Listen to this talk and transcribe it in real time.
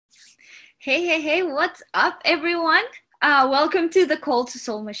Hey, what's up, everyone? Welcome to the Cold to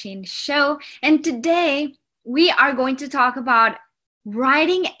Soul Machine show. And today we are going to talk about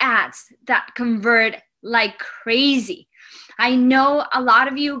writing ads that convert like crazy. I know a lot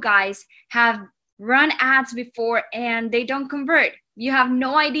of you guys have run ads before and they don't convert. You have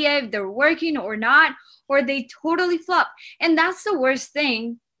no idea if they're working or not, or they totally flop. And that's the worst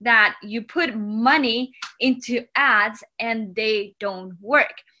thing, that you put money into ads and they don't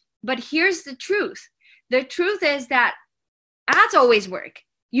work. But here's the truth. The truth is that ads always work.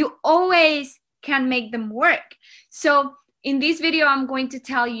 You always can make them work. So in this video, I'm going to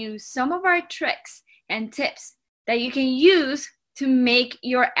tell you some of our tricks and tips that you can use to make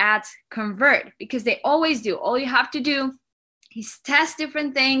your ads convert, because they always do. All you have to do is test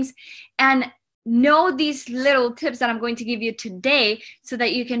different things and know these little tips that I'm going to give you today so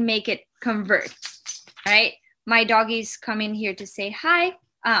that you can make it convert. All right. My doggies come in here to say hi.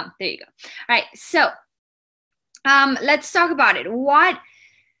 There you go. All right. So let's talk about it.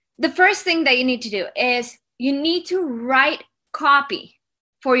 The first thing that you need to do is you need to write copy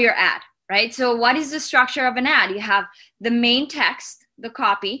for your ad, right? So what is the structure of an ad? You have the main text, the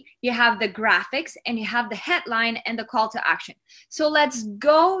copy, you have the graphics, and you have the headline and the call to action. So let's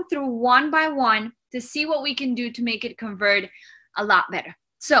go through one by one to see what we can do to make it convert a lot better.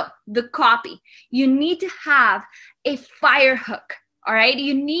 So the copy, you need to have a fire hook. All right,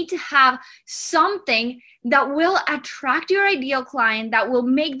 you need to have something that will attract your ideal client, that will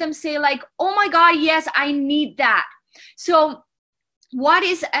make them say like, oh my God, yes, I need that. So what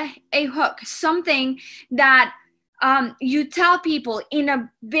is a hook? Something that you tell people in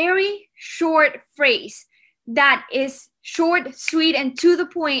a very short phrase that is short, sweet, and to the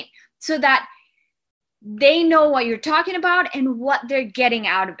point, so that they know what you're talking about and what they're getting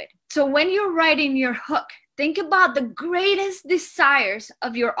out of it. So when you're writing your hook, think about the greatest desires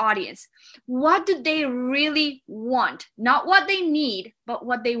of your audience. What do they really want? Not what they need, but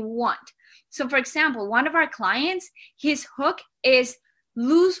what they want. So for example, one of our clients, his hook is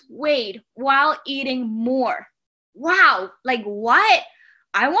lose weight while eating more. Wow, like what?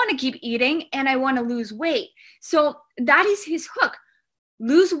 I want to keep eating and I want to lose weight. So that is his hook.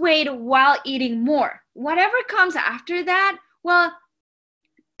 Lose weight while eating more. Whatever comes after that, well,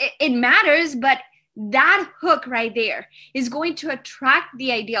 it matters, but that hook right there is going to attract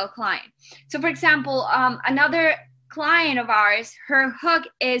the ideal client. So for example, another client of ours, her hook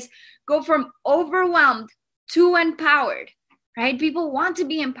is go from overwhelmed to empowered, right? People want to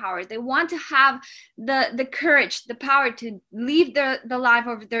be empowered. They want to have the courage, the power to live the life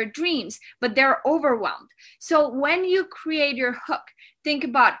of their dreams, but they're overwhelmed. So when you create your hook, think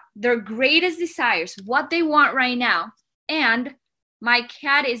about their greatest desires, what they want right now. And my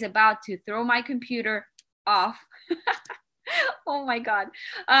cat is about to throw my computer off. Oh my God.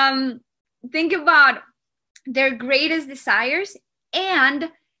 Think about their greatest desires and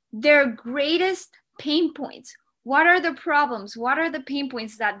their greatest pain points. What are the problems? What are the pain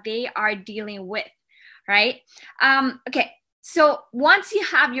points that they are dealing with, right? Okay, so once you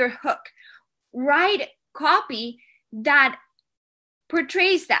have your hook, write copy that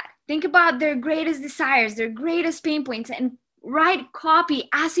portrays that. Think about their greatest desires, their greatest pain points, and write copy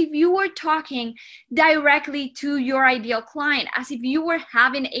as if you were talking directly to your ideal client, as if you were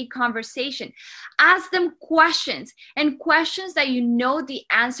having a conversation. Ask them questions, and questions that you know the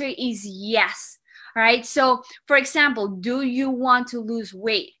answer is yes. All right. So for example, do you want to lose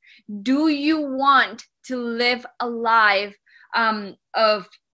weight? Do you want to live a life of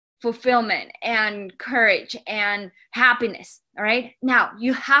fulfillment and courage and happiness? All right. Now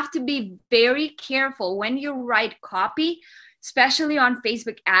you have to be very careful when you write copy, especially on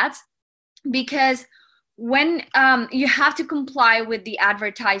Facebook ads, because when you have to comply with the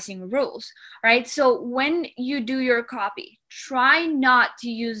advertising rules, right? So when you do your copy, try not to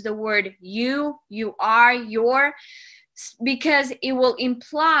use the word you are, your, because it will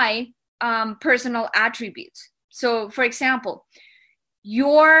imply personal attributes. So for example,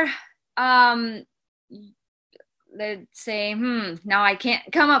 your let's say, now I can't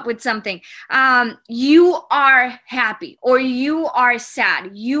come up with something. You are happy, or you are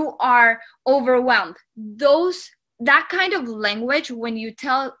sad, you are overwhelmed. That kind of language, when you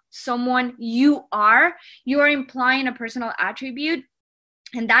tell someone you're implying a personal attribute,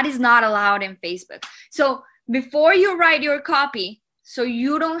 and that is not allowed in Facebook. So before you write your copy, so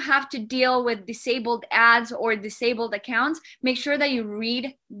you don't have to deal with disabled ads or disabled accounts, make sure that you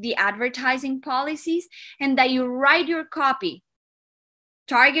read the advertising policies and that you write your copy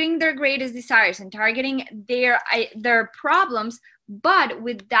targeting their greatest desires and targeting their problems, but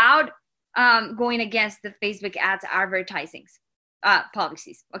without going against the Facebook ads advertisings.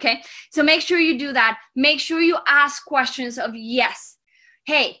 policies. Okay, so make sure you do that. Make sure you ask questions of yes.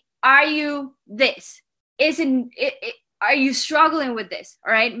 Hey, are you this? Are you struggling with this?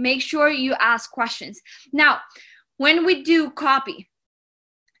 All right, make sure you ask questions. Now, when we do copy,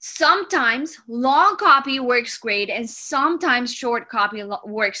 sometimes long copy works great and sometimes short copy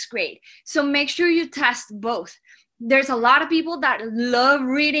works great. So make sure you test both. There's a lot of people that love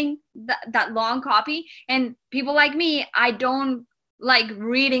reading that long copy, and people like me, I don't like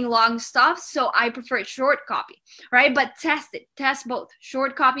reading long stuff, so I prefer short copy, right? But test both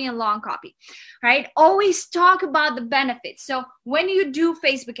short copy and long copy, right? Always talk about the benefits. So when you do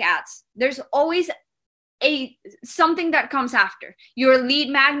Facebook ads, there's always something that comes after your lead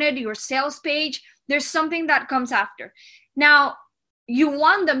magnet, your sales page. There's something that comes after. Now you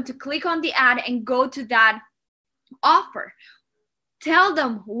want them to click on the ad and go to that offer. Tell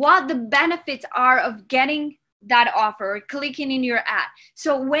them what the benefits are of getting that offer or clicking in your ad.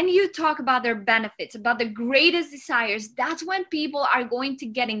 So when you talk about their benefits, about the greatest desires, that's when people are going to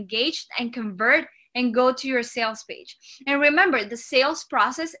get engaged and convert and go to your sales page. And remember, the sales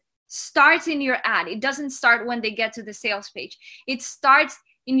process starts in your ad. It doesn't start when they get to the sales page. It starts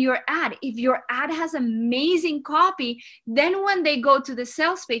in your ad. If your ad has amazing copy, then when they go to the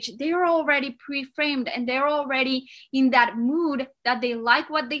sales page, they're already pre-framed and they're already in that mood that they like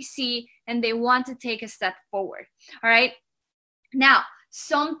what they see and they want to take a step forward. All right. Now,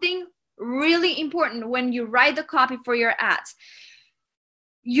 something really important when you write the copy for your ads,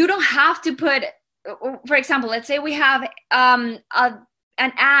 you don't have to put, for example, let's say we have an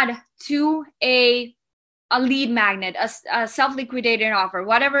ad to a lead magnet, a self-liquidating offer,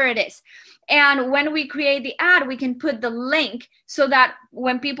 whatever it is. And when we create the ad, we can put the link so that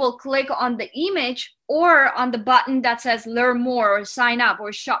when people click on the image or on the button that says learn more or sign up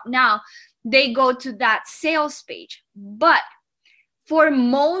or shop now, they go to that sales page. But for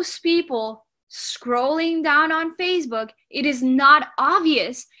most people scrolling down on Facebook, it is not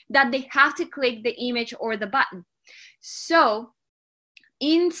obvious that they have to click the image or the button. So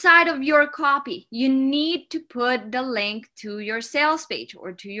inside of your copy, you need to put the link to your sales page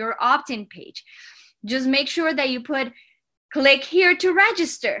or to your opt-in page. Just make sure that you put click here to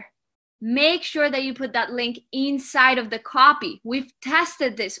register. Make sure that you put that link inside of the copy. We've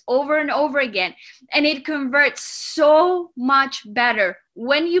tested this over and over again, and it converts so much better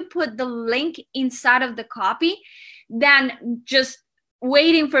when you put the link inside of the copy than just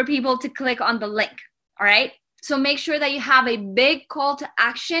waiting for people to click on the link. All right. So make sure that you have a big call to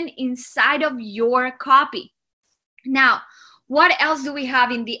action inside of your copy. Now, what else do we have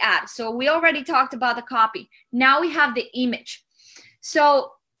in the ad? So we already talked about the copy. Now we have the image.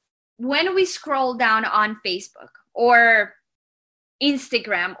 So when we scroll down on Facebook or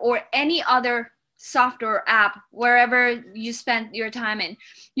Instagram or any other software app, wherever you spend your time in,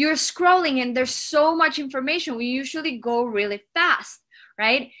 you're scrolling and there's so much information. We usually go really fast,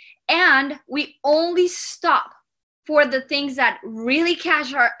 right? And we only stop for the things that really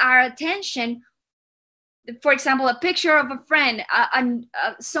catch our attention. For example, a picture of a friend,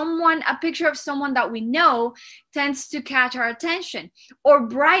 a picture of someone that we know tends to catch our attention, or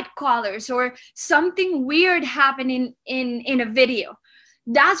bright colors, or something weird happening in a video.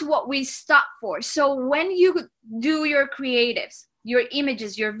 That's what we stop for. So when you do your creatives, your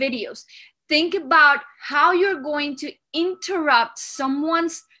images, your videos, think about how you're going to interrupt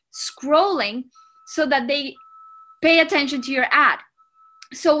someone's scrolling so that they pay attention to your ad.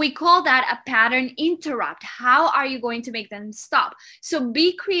 So we call that a pattern interrupt. How are you going to make them stop? So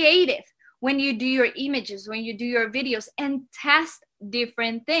be creative when you do your images, when you do your videos, and test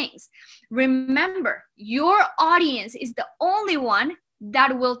different things. Remember, your audience is the only one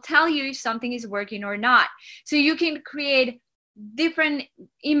that will tell you if something is working or not. So you can create different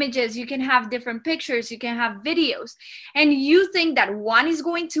images, you can have different pictures, you can have videos, and you think that one is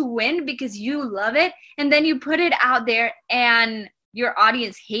going to win because you love it, and then you put it out there and your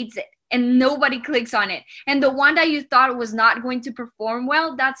audience hates it and nobody clicks on it, and the one that you thought was not going to perform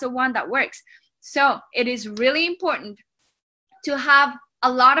well, that's the one that works. So it is really important to have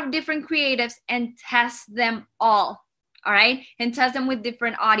a lot of different creatives and test them all right, and test them with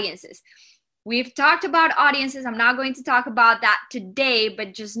different audiences. We've talked about audiences. I'm not going to talk about that today,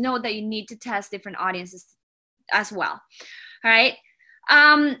 but just know that you need to test different audiences as well. All right.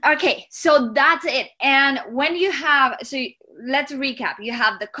 Okay, so that's it. And when you have, so let's recap. You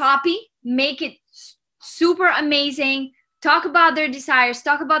have the copy, make it super amazing. Talk about their desires,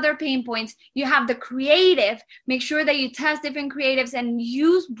 talk about their pain points. You have the creative, make sure that you test different creatives and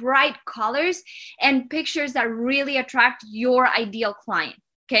use bright colors and pictures that really attract your ideal client.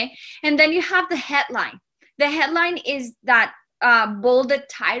 Okay. And then you have the headline. The headline is that bolded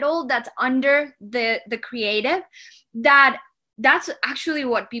title that's under the creative, that's actually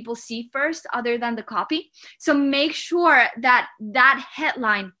what people see first, other than the copy. So make sure that that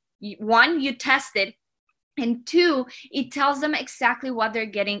headline, one, you test it, and two, it tells them exactly what they're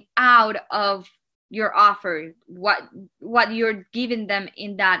getting out of your offer, what you're giving them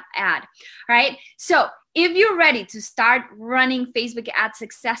in that ad, right? So if you're ready to start running Facebook ads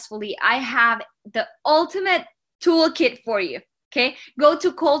successfully, I have the ultimate toolkit for you. Okay, go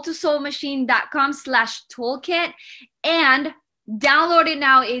to calltosoulmachine.com/toolkit and download it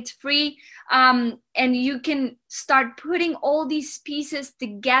now. It's free, and you can start putting all these pieces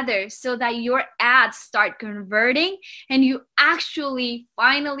together so that your ads start converting and you actually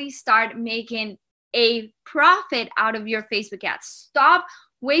finally start making a profit out of your Facebook ads. Stop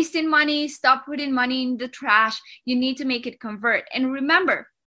wasting money. Stop putting money in the trash. You need to make it convert. And remember,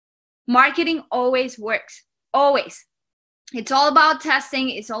 marketing always works. Always. It's all about testing.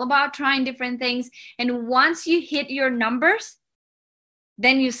 It's all about trying different things. And once you hit your numbers,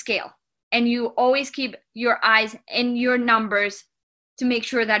 then you scale. And you always keep your eyes in your numbers to make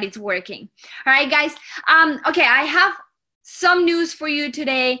sure that it's working. All right, guys. Okay, I have some news for you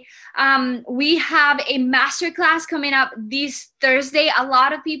today. We have a masterclass coming up this Thursday. A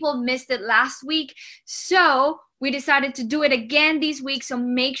lot of people missed it last week, so we decided to do it again this week. So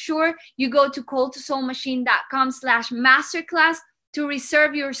make sure you go to calltosoulmachine.com/masterclass to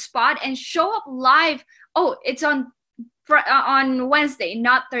reserve your spot and show up live. Oh, it's on Wednesday,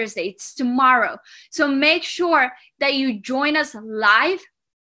 not Thursday. It's tomorrow. So make sure that you join us live.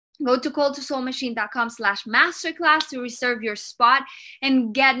 Go to calltosoulmachine.com/masterclass to reserve your spot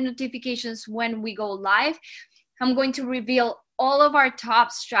and get notifications when we go live. I'm going to reveal all of our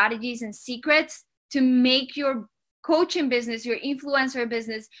top strategies and secrets to make your coaching business, your influencer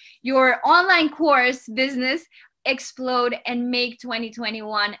business, your online course business explode and make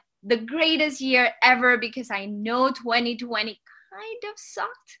 2021 the greatest year ever, because I know 2020 kind of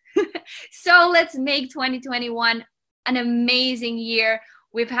sucked. So let's make 2021 an amazing year.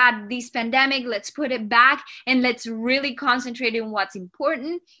 We've had this pandemic. Let's put it back and let's really concentrate on what's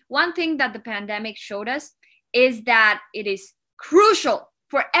important. One thing that the pandemic showed us is that it is crucial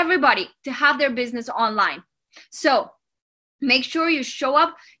for everybody to have their business online. So make sure you show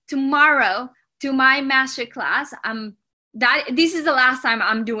up tomorrow to my masterclass. This is the last time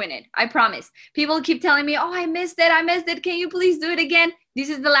I'm doing it. I promise. People keep telling me, oh, I missed it. Can you please do it again? This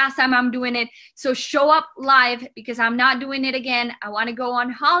is the last time I'm doing it. So show up live, because I'm not doing it again. I want to go on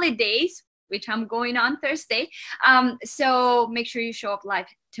holidays, which I'm going on Thursday. So make sure you show up live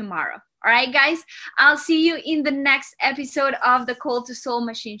tomorrow. All right, guys, I'll see you in the next episode of the Call to Soul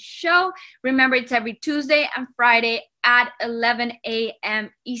Machine show. Remember, it's every Tuesday and Friday at 11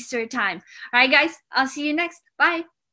 a.m. Eastern time. All right, guys, I'll see you next. Bye.